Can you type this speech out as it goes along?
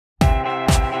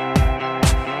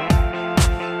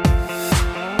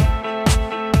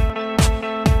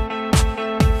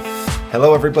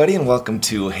Hello everybody and welcome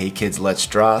to Hey Kids Let's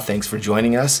Draw. Thanks for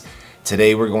joining us.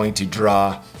 Today we're going to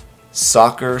draw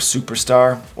soccer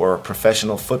superstar or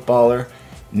professional footballer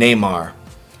Neymar.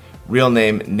 Real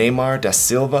name Neymar da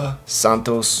Silva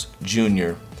Santos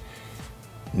Jr.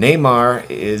 Neymar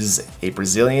is a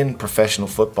Brazilian professional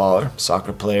footballer,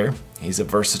 soccer player. He's a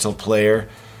versatile player,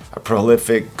 a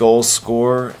prolific goal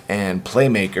scorer and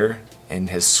playmaker, and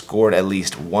has scored at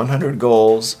least 100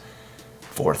 goals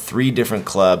for 3 different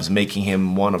clubs, making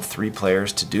him one of 3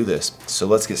 players to do this. So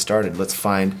let's get started. Let's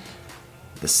find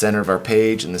the center of our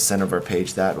page and the center of our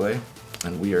page that way.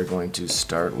 And we are going to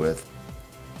start with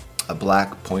a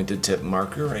black pointed tip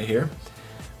marker right here.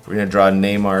 We're going to draw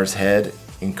Neymar's head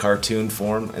in cartoon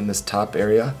form in this top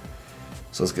area.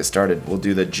 So let's get started. We'll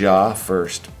do the jaw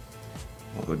first.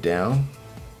 We'll go down,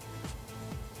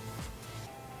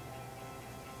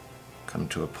 come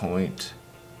to a point,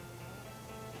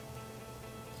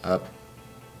 up,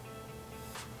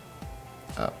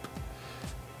 up.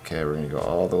 Okay, we're going to go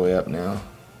all the way up now,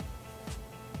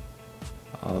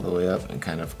 all the way up and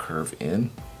kind of curve in.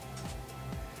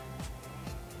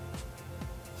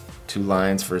 2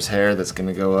 lines for his hair that's going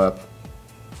to go up.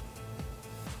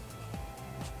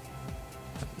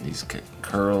 These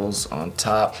curls on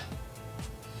top.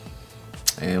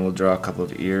 And we'll draw a couple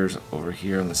of ears over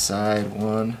here on the side.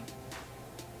 1,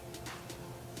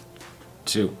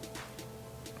 2.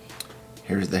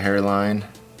 Here's the hairline.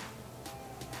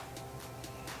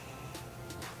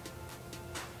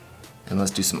 And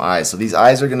let's do some eyes. So these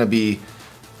eyes are going to be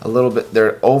a little bit,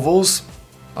 they're ovals.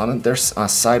 They're a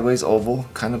sideways oval,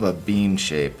 kind of a bean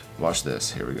shape. Watch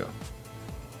this. Here we go.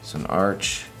 So an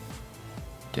arch,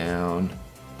 down,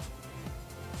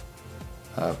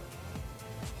 up,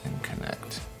 and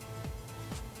connect.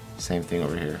 Same thing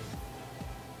over here.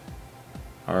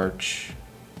 Arch.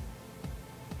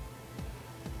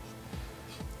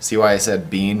 See why I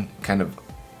said bean? Kind of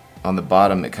on the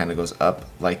bottom it kind of goes up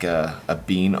like a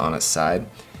bean on its side.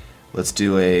 Let's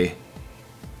do a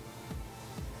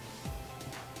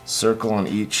circle on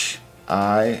each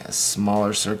eye, a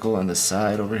smaller circle on the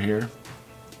side over here.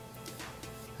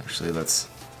 Actually, let's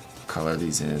color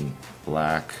these in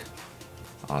black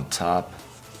on top.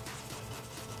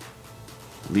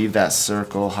 Leave that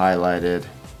circle highlighted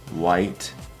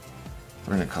white.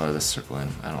 We're going to color this circle in.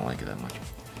 I don't like it that much.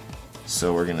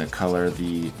 So we're going to color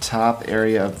the top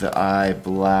area of the eye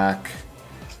black,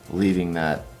 leaving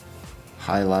that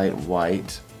highlight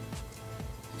white.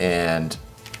 And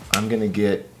I'm going to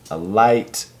get a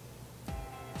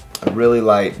really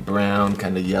light brown,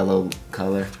 kind of yellow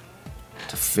color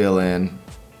to fill in.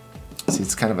 See,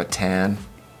 it's kind of a tan.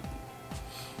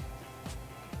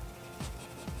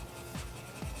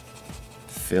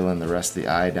 Fill in the rest of the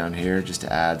eye down here just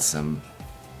to add some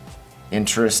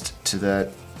interest to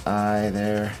that eye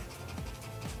there.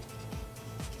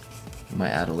 Might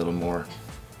add a little more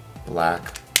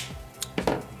black,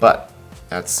 but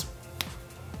that's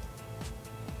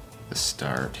the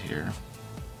start here.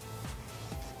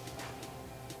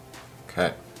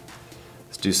 Okay,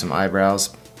 let's do some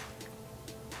eyebrows.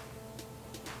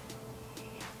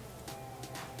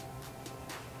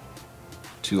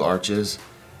 Two arches,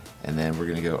 and then we're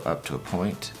going to go up to a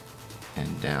point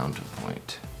and down to a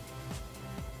point.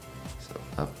 So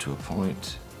up to a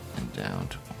point and down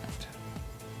to a point.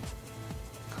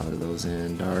 Color those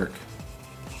in dark.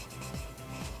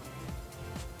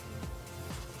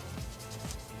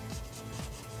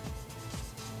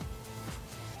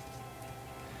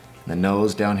 The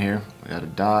nose down here, we got a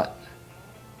dot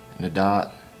and a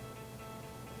dot.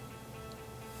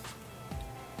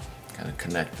 Kind of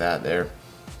connect that there.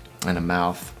 And a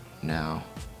mouth now.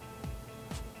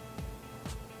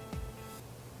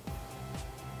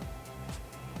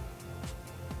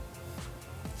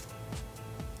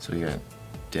 So we got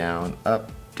down,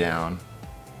 up, down,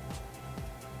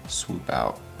 swoop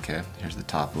out. Okay, here's the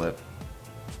top lip.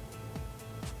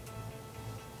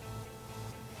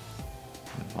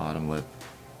 Bottom lip,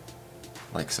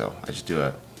 like so. I just do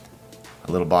a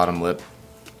little bottom lip.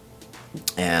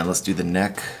 And let's do the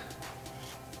neck.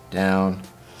 Down,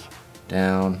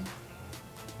 down,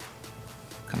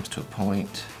 comes to a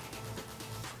point.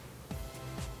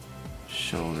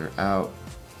 Shoulder out,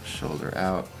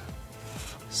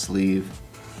 sleeve,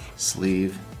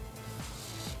 sleeve,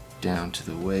 down to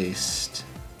the waist,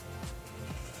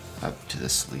 up to the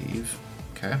sleeve.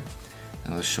 Okay,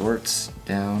 and the shorts,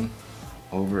 down,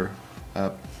 over,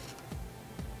 up,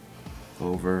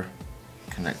 over,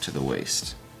 connect to the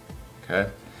waist.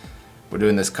 Okay, we're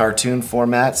doing this cartoon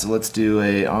format, so let's do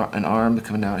an arm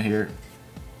coming out here.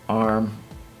 Arm,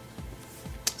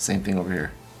 same thing over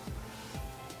here.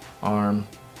 Arm,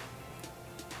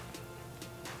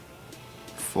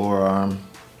 forearm,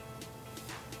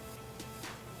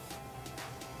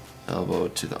 elbow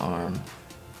to the arm,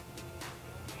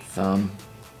 thumb,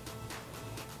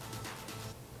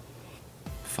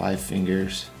 5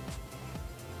 fingers,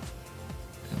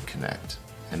 and connect.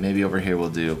 And maybe over here we'll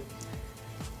do,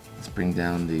 let's bring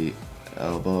down the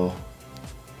elbow,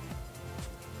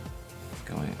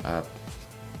 going up,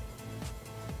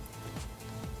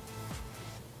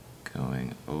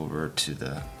 going over to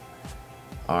the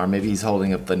arm. Maybe he's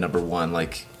holding up the number 1,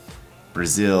 like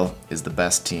Brazil is the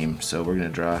best team. So we're gonna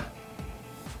draw a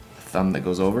thumb that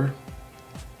goes over.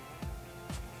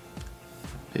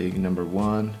 Big number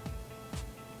 1,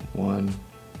 1,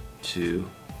 2,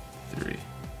 3.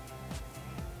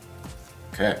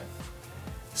 Okay.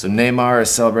 So Neymar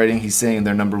is celebrating. He's saying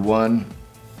they're number 1.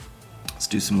 Let's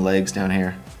do some legs down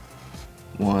here.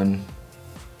 1,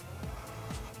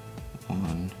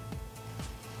 1,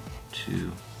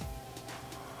 2,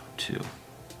 2.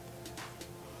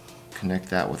 Connect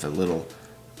that with a little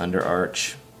under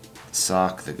arch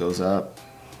sock that goes up.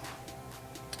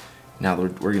 Now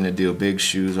we're gonna do big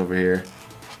shoes over here.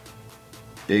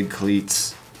 Big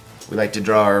cleats. We like to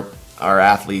draw our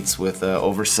athletes with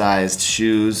oversized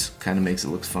shoes. Kind of makes it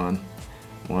look fun.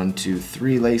 1, 2,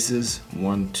 3 laces.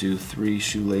 1, 2, 3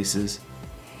 shoelaces.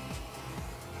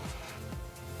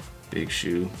 Big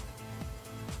shoe.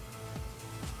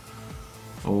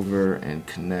 Over and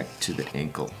connect to the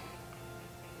ankle.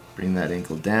 Bring that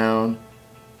ankle down.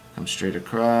 Come straight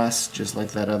across, just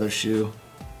like that other shoe.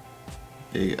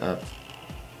 Big up,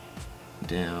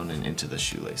 down, and into the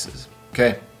shoelaces.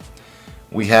 Okay,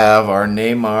 we have our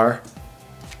Neymar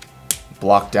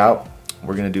blocked out.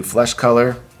 We're gonna do flesh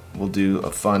color. We'll do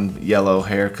a fun yellow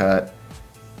haircut,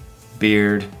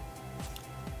 beard.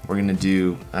 We're gonna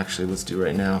do, actually let's do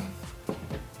right now,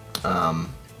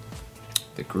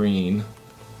 the green.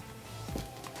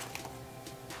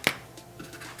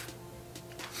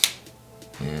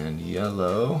 And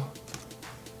yellow.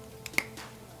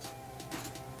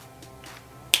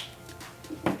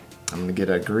 I'm gonna get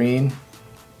a green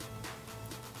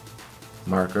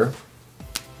marker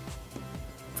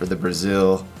for the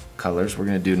Brazil colors. We're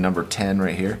gonna do number 10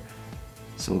 right here.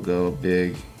 So we'll go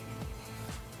big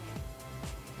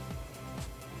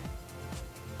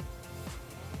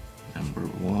number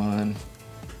 1.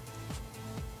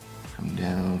 Come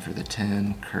down for the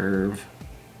 10, curve,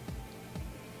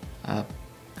 up,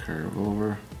 curve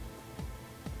over.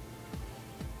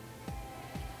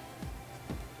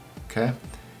 Okay,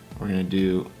 we're gonna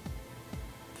do,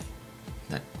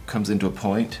 that comes into a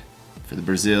point for the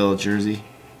Brazil jersey.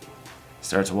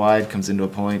 Starts wide, comes into a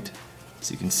point.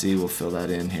 So you can see we'll fill that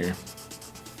in here.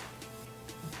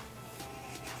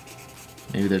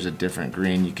 Maybe there's a different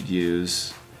green you could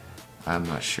use. I'm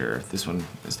not sure. This one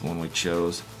is the one we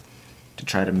chose to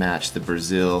try to match the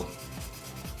Brazil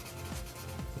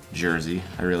jersey.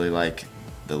 I really like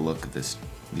the look of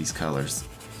these colors.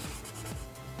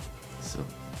 So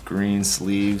green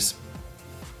sleeves.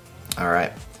 All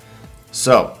right,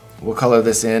 so we'll color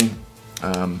this in.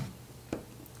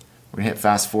 We're gonna hit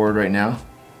fast forward right now.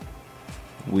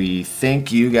 We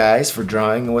thank you guys for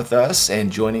drawing with us and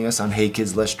joining us on Hey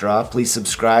Kids Let's Draw. Please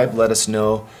subscribe, let us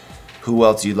know who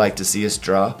else you'd like to see us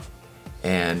draw,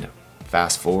 and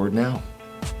fast forward now.